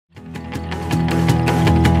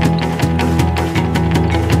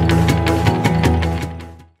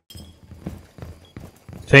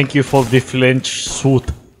Thank you for the flinch suit.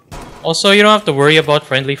 Also, you don't have to worry about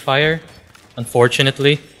friendly fire,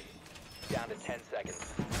 unfortunately. Down to 10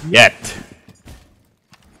 seconds. Yet.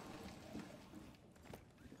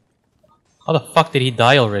 How the fuck did he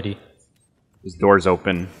die already? His door's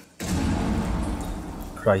open.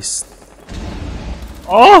 Christ.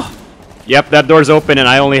 Oh! Yep, that door's open and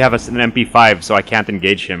I only have an MP5, so I can't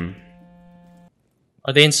engage him.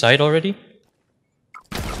 Are they inside already?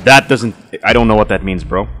 That doesn't... I don't know what that means,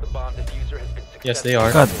 bro. The bomb diffuser has been Yes, they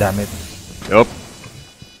are. God damn it. Nope.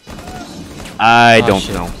 I don't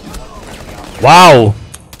shit. know. Wow!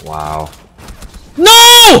 Wow.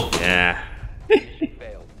 No! Yeah.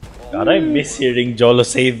 failed. God, I miss hearing Cholo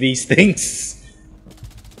say these things.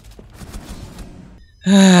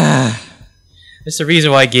 That's the reason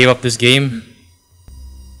why I gave up this game.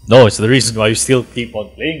 No, it's the reason why you still keep on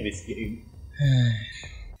playing this game.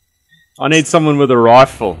 I need someone with a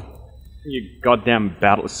rifle. You goddamn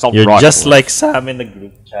battle assault You're rifle. just like Sam in the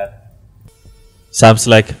group chat. Sam's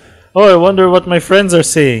like, oh, I wonder what my friends are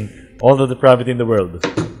saying. All the depravity in the world.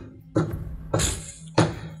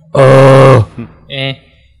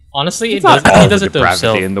 Honestly, It's not all he the does it to depravity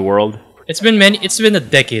himself. in the world. It's been a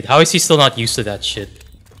decade. How is he still not used to that shit?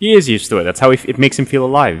 He is used to it. That's how it makes him feel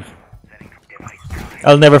alive.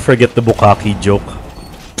 I'll never forget the Bukkake joke.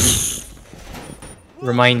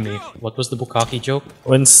 Remind me, what was the Bukkake joke?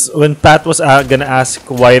 When Pat was gonna ask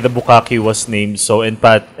why the Bukkake was named so,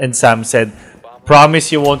 and Sam said,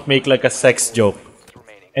 "Promise you won't make like a sex joke."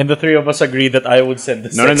 And the three of us agreed that I would send the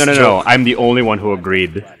sex joke. No. I'm the only one who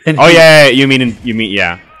agreed. And Oh he- yeah, you mean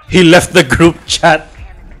yeah. He left the group chat.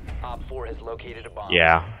 Op 4 has located a bomb.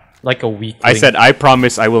 Yeah. Like a week. I said I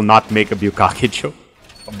promise I will not make a Bukkake joke.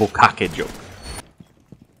 A Bukkake joke.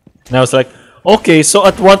 And I was like, okay, so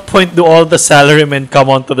at what point do all the salarymen come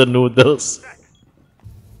onto the noodles?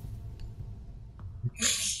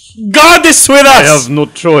 God is with I us! have no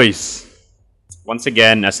choice. Once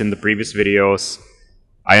again, as in the previous videos,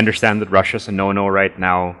 I understand that Russia's a no-no right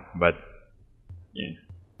now, but yeah.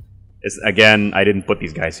 Again, I didn't put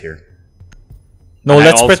these guys here. No, And I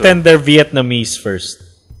let's also- pretend they're Vietnamese first.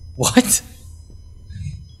 What?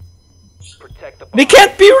 Protect the bomb. They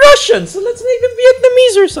can't be Russian, so let's make them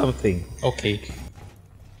Vietnamese or something. Okay.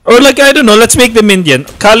 Or like, I don't know, let's make them Indian.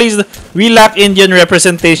 We lack Indian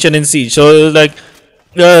representation in Siege, so like,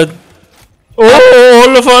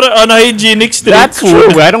 all of our unhygienic street That's food.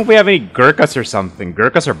 true. Why don't we have any Gurkhas or something?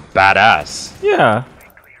 Gurkhas are badass. Yeah.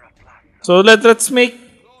 So let's make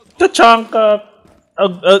Tachanka,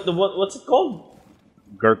 what's it called?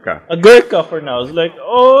 Gurkha. A Gurkha for now. It's like,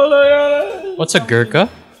 oh, What's a Gurkha?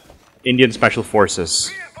 Indian Special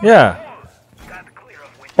Forces. yeah.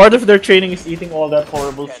 Part of their training is eating all that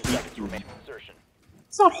horrible street food. Insertion.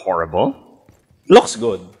 It's not horrible. Looks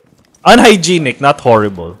good. Unhygienic, not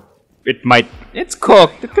horrible. It might... It's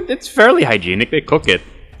cooked. It's fairly hygienic. They cook it.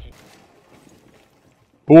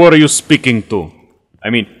 Who are you speaking to? I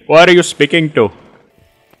mean, what are you speaking to?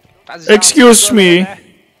 Excuse me.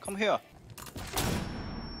 Come here.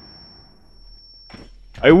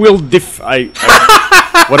 I will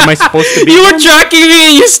what am I supposed to be? You were tracking me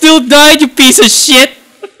and you still died, you piece of shit!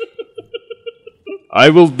 I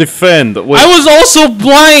will defend. Wait, I was also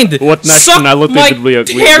blind! What nationality Suck did we my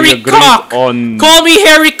agree hairy cock! on? Call me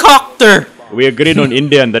Harry Cockter! We agreed on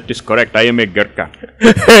India and that is correct. I am a Gurkha.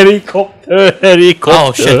 Helicopter.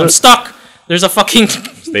 Oh shit, I'm stuck! There's a fucking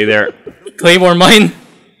Stay there. Claymore mine.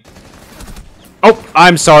 Oh,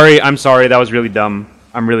 I'm sorry. That was really dumb.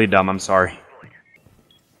 I'm really dumb. I'm sorry.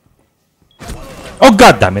 Oh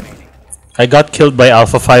god damn it. I got killed by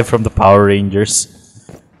Alpha 5 from the Power Rangers.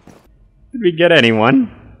 Did we get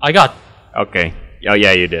anyone? I got Okay. Oh,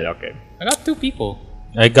 yeah, you did. Okay. 2 people.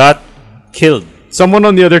 I got killed. Someone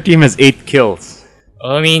on the other team has 8 kills.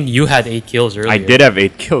 I mean, you had 8 kills earlier. I did have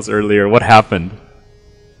 8 kills earlier. What happened?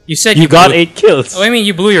 You said You got blew- 8 kills. Oh, I mean,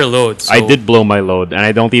 you blew your load. So. I did blow my load, and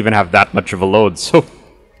I don't even have that much of a load, so...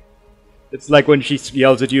 It's like when she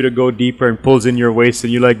yells at you to go deeper and pulls in your waist,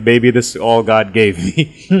 and you're like, baby, this is all God gave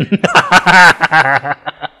me.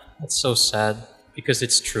 That's so sad because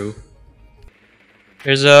it's true.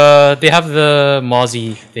 There's they have the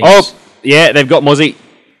Mozzie things. Oh, yeah, they've got Mozzie.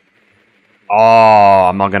 Oh,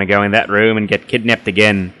 I'm not gonna go in that room and get kidnapped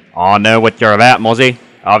again. I know what you're about, Mozzie.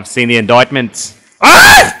 I've seen the indictments.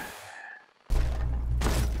 Ah!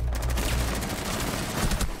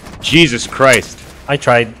 Jesus Christ. I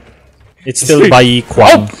tried. It's still Bai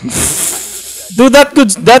Kwang. Dude,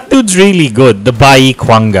 that dude's really good. The Bai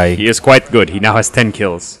Kwang guy. He is quite good. He now has 10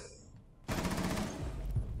 kills.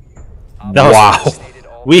 Wow.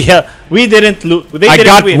 We didn't lose. I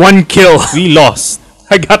got 1 kill. We lost.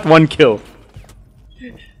 I got 1 kill.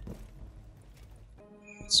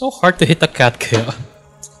 It's so hard to hit a cat kaya.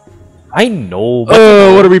 I know,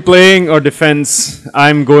 but What are we playing? Or defense?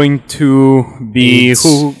 I'm going to be Aids.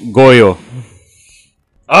 Goyo.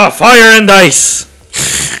 fire and ice.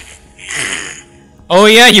 Oh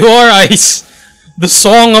yeah, you are Ice. The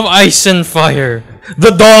song of ice and fire.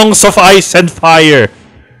 The dongs of ice and fire.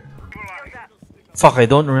 Fuck, I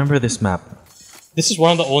don't remember this map. This is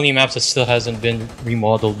one of the only maps that still hasn't been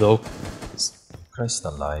remodeled though. Christ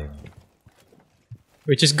alive.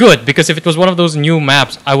 Which is good, because if it was one of those new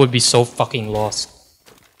maps, I would be so fucking lost.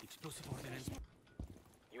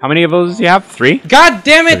 How many of those do you have? 3? God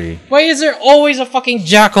damn it! 3. Why is there always a fucking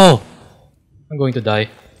jackal? I'm going to die.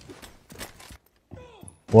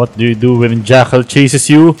 What do you do when jackal chases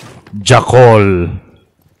you? Jackal.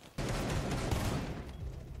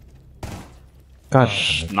 God,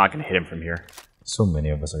 I'm not gonna hit him from here. so many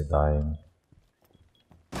of us are dying.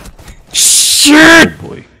 Shit! Oh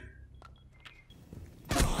boy.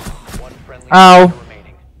 One friendly Ow. operator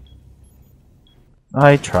remaining.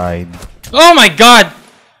 I tried. Oh my god!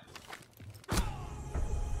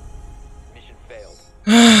 Mission failed.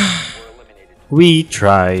 Were eliminated. We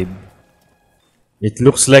tried. It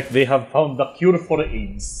looks like they have found the cure for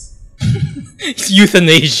AIDS. It's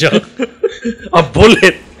euthanasia. A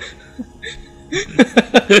bullet!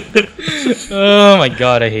 Oh my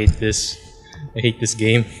god, I hate this. I hate this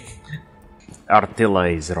game.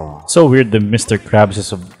 Artilla is wrong. So weird the Mr. Krabs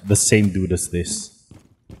is of the same dude as this.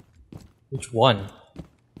 Which one?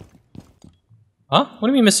 Huh? What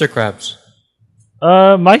do you mean, Mr. Krabs?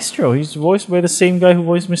 Maestro. He's voiced by the same guy who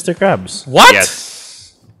voiced Mr. Krabs. What?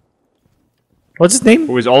 Yes. What's his name?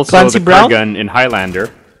 Who is also Clancy the Brown? Kurgan in Highlander.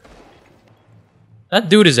 That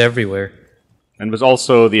dude is everywhere. And was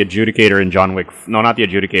also the adjudicator in John Wick. No, not the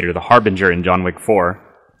adjudicator, the harbinger in John Wick 4.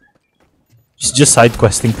 He's just side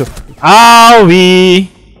questing too. Owie!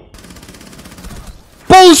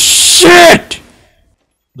 Bullshit!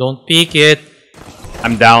 Don't peek it.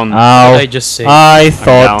 I'm down. Ow. What did I just say? I down.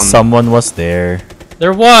 thought someone was there.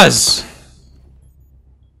 There was!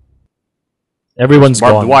 Everyone's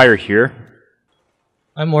Barbed gone. wire here.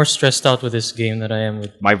 I'm more stressed out with this game than I am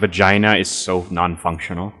with... My vagina is so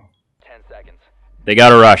non-functional. 10 seconds. They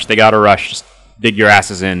gotta rush. They gotta rush. Just dig your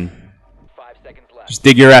asses in. 5 seconds left. Just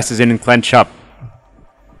dig your asses in and clench up.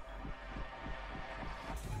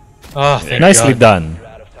 Oh, thank Nicely God. done. You're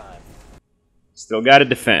out of time. Still gotta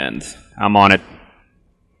defend. I'm on it.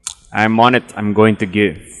 I'm on it. I'm going to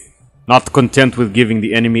give. Not content with giving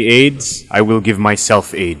the enemy AIDS, I will give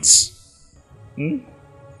myself AIDS.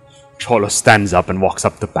 Cholo stands up and walks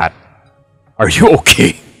up to Pat. Are you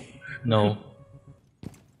okay? No.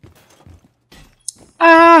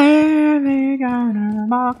 I'm gonna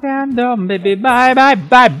walk and dumb, baby, bye, bye,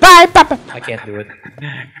 bye, bye, bye. I can't do it.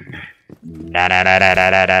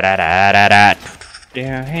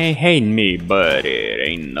 Yeah, hey, hate me, but it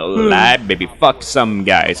ain't no lie, baby. Fuck some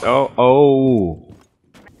guys. Oh.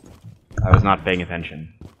 I was not paying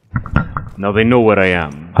attention. Now they know where I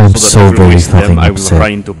am. I'm that so I will very waste them, fucking I will upset.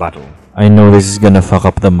 run into battle. I know this is gonna fuck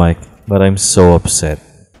up the mic, but I'm so upset.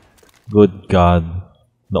 Good God.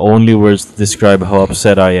 The only words to describe how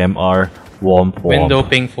upset I am are womp womp. Window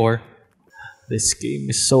ping 4. This game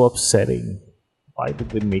is so upsetting. Why did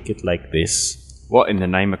they make it like this? What in the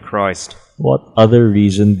name of Christ? What other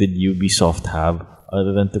reason did Ubisoft have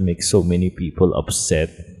other than to make so many people upset?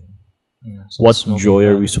 What joy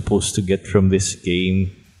are we supposed to get from this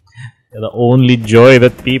game? The only joy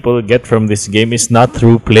that people get from this game is not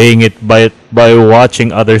through playing it, but by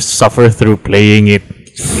watching others suffer through playing it.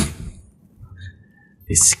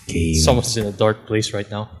 This game Someone's in a dark place right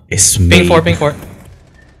now. is Ping made 4, ping 4.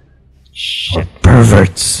 for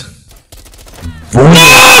perverts.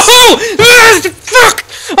 Oh! Fuck!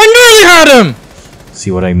 I nearly had him!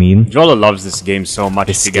 See what I mean? Jolo loves this game so much.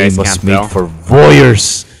 This if you guys game was can't made tell. for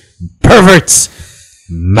voyeurs, perverts,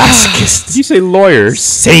 masochists, You say lawyers,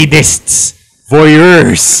 sadists,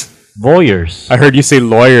 voyeurs. voyeurs. I heard you say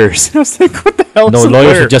lawyers. I was like, what the hell? No, is a lawyers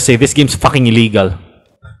lawyer? would just say this game's fucking illegal.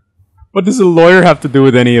 What does a lawyer have to do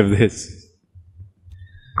with any of this?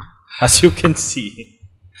 As you can see,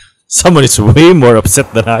 someone is way more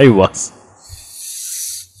upset than I was.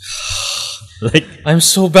 Like, I'm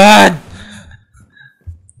so bad!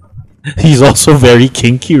 he's also very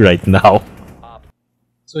kinky right now.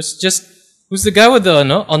 So it's just... Who's the guy with the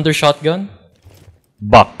undershot gun?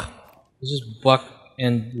 Buck. It's just Buck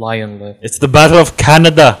and Lion left. It's the Battle of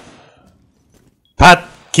Canada. Pat,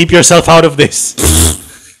 keep yourself out of this.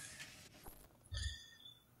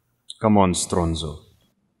 Come on, Stronzo.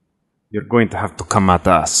 You're going to have to come at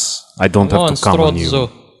us. I don't Come have on, to come on you.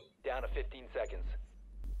 Strozzo. Down to 15 seconds.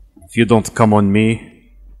 If you don't come on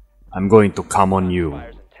me, I'm going to come on you.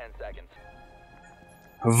 Fires in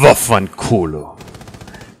Vaffanculo.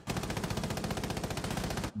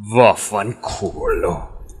 Vaffanculo.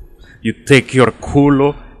 You take your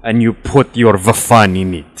culo and you put your vafan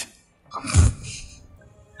in it.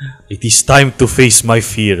 It is time to face my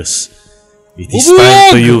fears. It is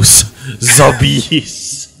time to use the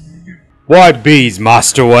bees. What bees,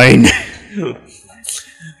 Master Wayne?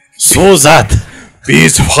 So that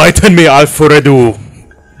Bees frighten me, Alfredo.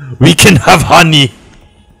 we can have honey.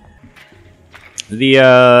 The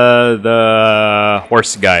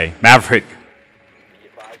horse guy, Maverick.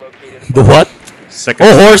 The what? Second.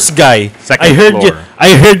 Oh, horse guy. Second I heard floor.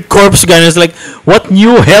 I heard corpse guy and I was like, what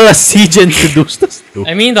new hell has Siege introduced us to?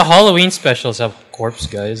 I mean, the Halloween specials have corpse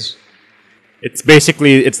guys. It's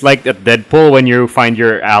basically, it's like at Deadpool when you find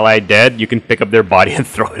your ally dead, you can pick up their body and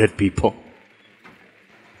throw it at people.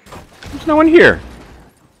 There's no one here.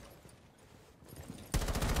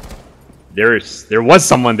 There was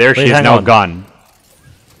someone there, Wait, she is hang now on. gone.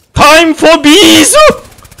 Time for bees!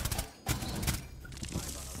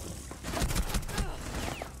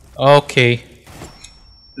 Okay.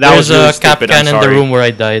 That There's was really a stupid, Capcan I'm in the sorry. room where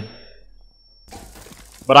I died.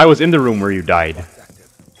 But I was in the room where you died.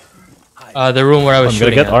 The room where I was I'm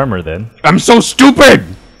gonna shooting get at. armor then. I'm so stupid!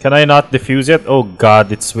 Can I not defuse it? Oh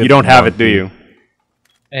god, it's with You don't have it, Monty. do you?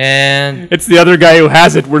 And It's the other guy who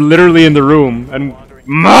has it. We're literally in the room. And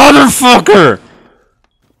motherfucker!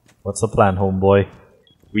 What's the plan, homeboy?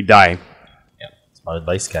 We die. Spotted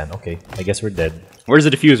by scan. Okay, I guess we're dead. Where's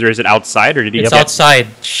the diffuser? Is it outside or did he it's get outside.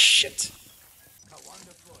 Shit.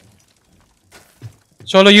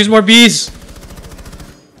 Cholo, use more bees!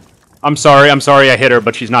 I'm sorry, I hit her,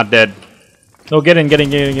 but she's not dead. No, get in.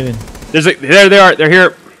 There they are, they're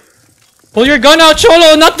here. Pull your gun out,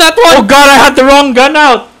 Cholo, not that one! Oh god, I had the wrong gun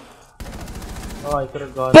out! Oh, I could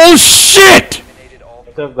have gone. Bullshit!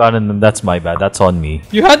 I could have gone in them. That's my bad. That's on me.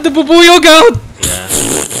 You had the bubuyog out!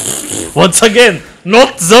 Once again,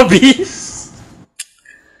 not the bees!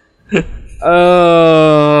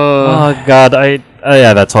 Oh god,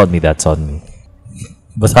 yeah, that's on me. That's on me.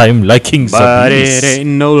 But I'm liking the But it bees. ain't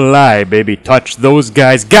no lie, baby. Touch those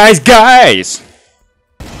guys. Guys!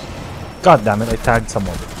 God damn it! I tagged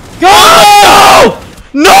someone. No!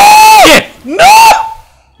 No! No!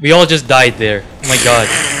 We all just died there. Oh my god.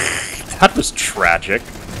 That was tragic.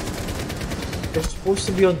 They're supposed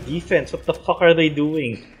to be on defense. What the fuck are they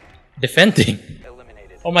doing? Defending.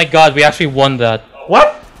 Oh my god, we actually won that.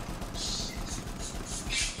 What?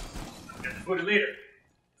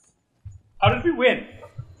 How did we win?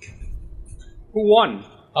 Who won?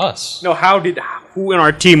 Us. No, who in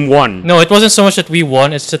our team won? No, it wasn't so much that we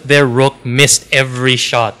won, it's that their rook missed every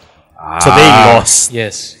shot. So they lost.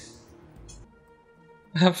 Yes.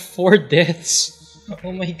 I have 4 deaths.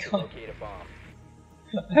 Oh my god.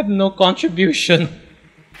 I have no contribution.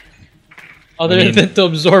 Other than to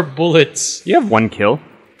absorb bullets. You have 1 kill.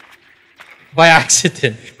 By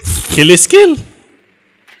accident. Kill is kill.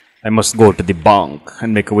 I must go to the bank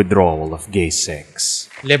and make a withdrawal of gay sex.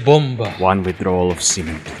 Le bomba. 1 withdrawal of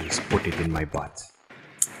semen, please. Put it in my butt.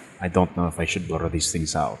 I don't know if I should blur these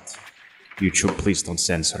things out. YouTube, please don't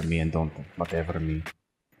censor me and don't whatever me.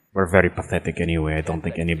 We're very pathetic anyway. I don't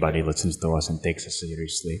think anybody listens to us and takes us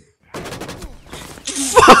seriously.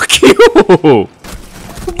 Fuck you!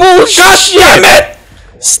 Bullshit! Damn it!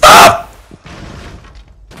 Stop!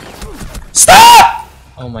 Stop!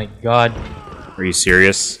 Oh my god. Are you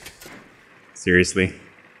serious? Seriously?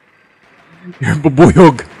 You're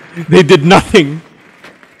babuyog. They did nothing.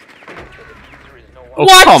 Oh,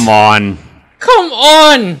 What? come on. Come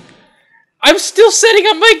on! I'm still setting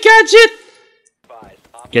up my gadget!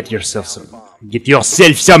 Get yourself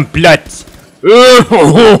some plats.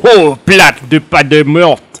 Plats de pas de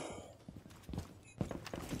morte.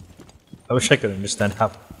 I wish I could understand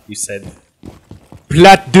how you said.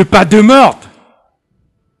 Plats de pas de morte.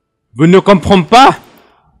 Vous ne comprenez pas?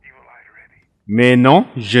 Mais non,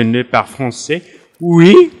 je ne parle français.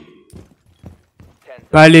 Oui.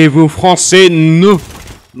 Parlez-vous français? Non.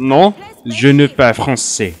 Non, je ne parle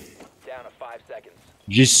français.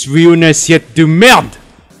 Je suis une assiette de merde.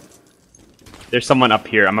 There's someone up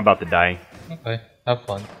here. I'm about to die. Okay, have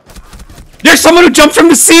fun. There's someone who jumped from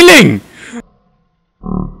the ceiling!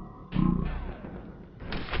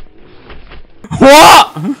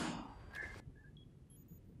 What?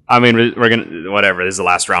 I mean, we're gonna... Whatever, this is the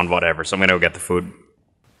last round, whatever. So I'm gonna go get the food.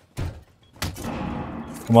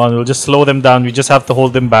 Come on, we'll just slow them down. We just have to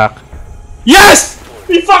hold them back. Yes!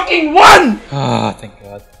 We fucking won! Ah, thank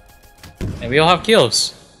god. And we all have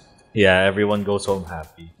kills. Yeah, everyone goes home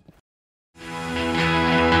happy.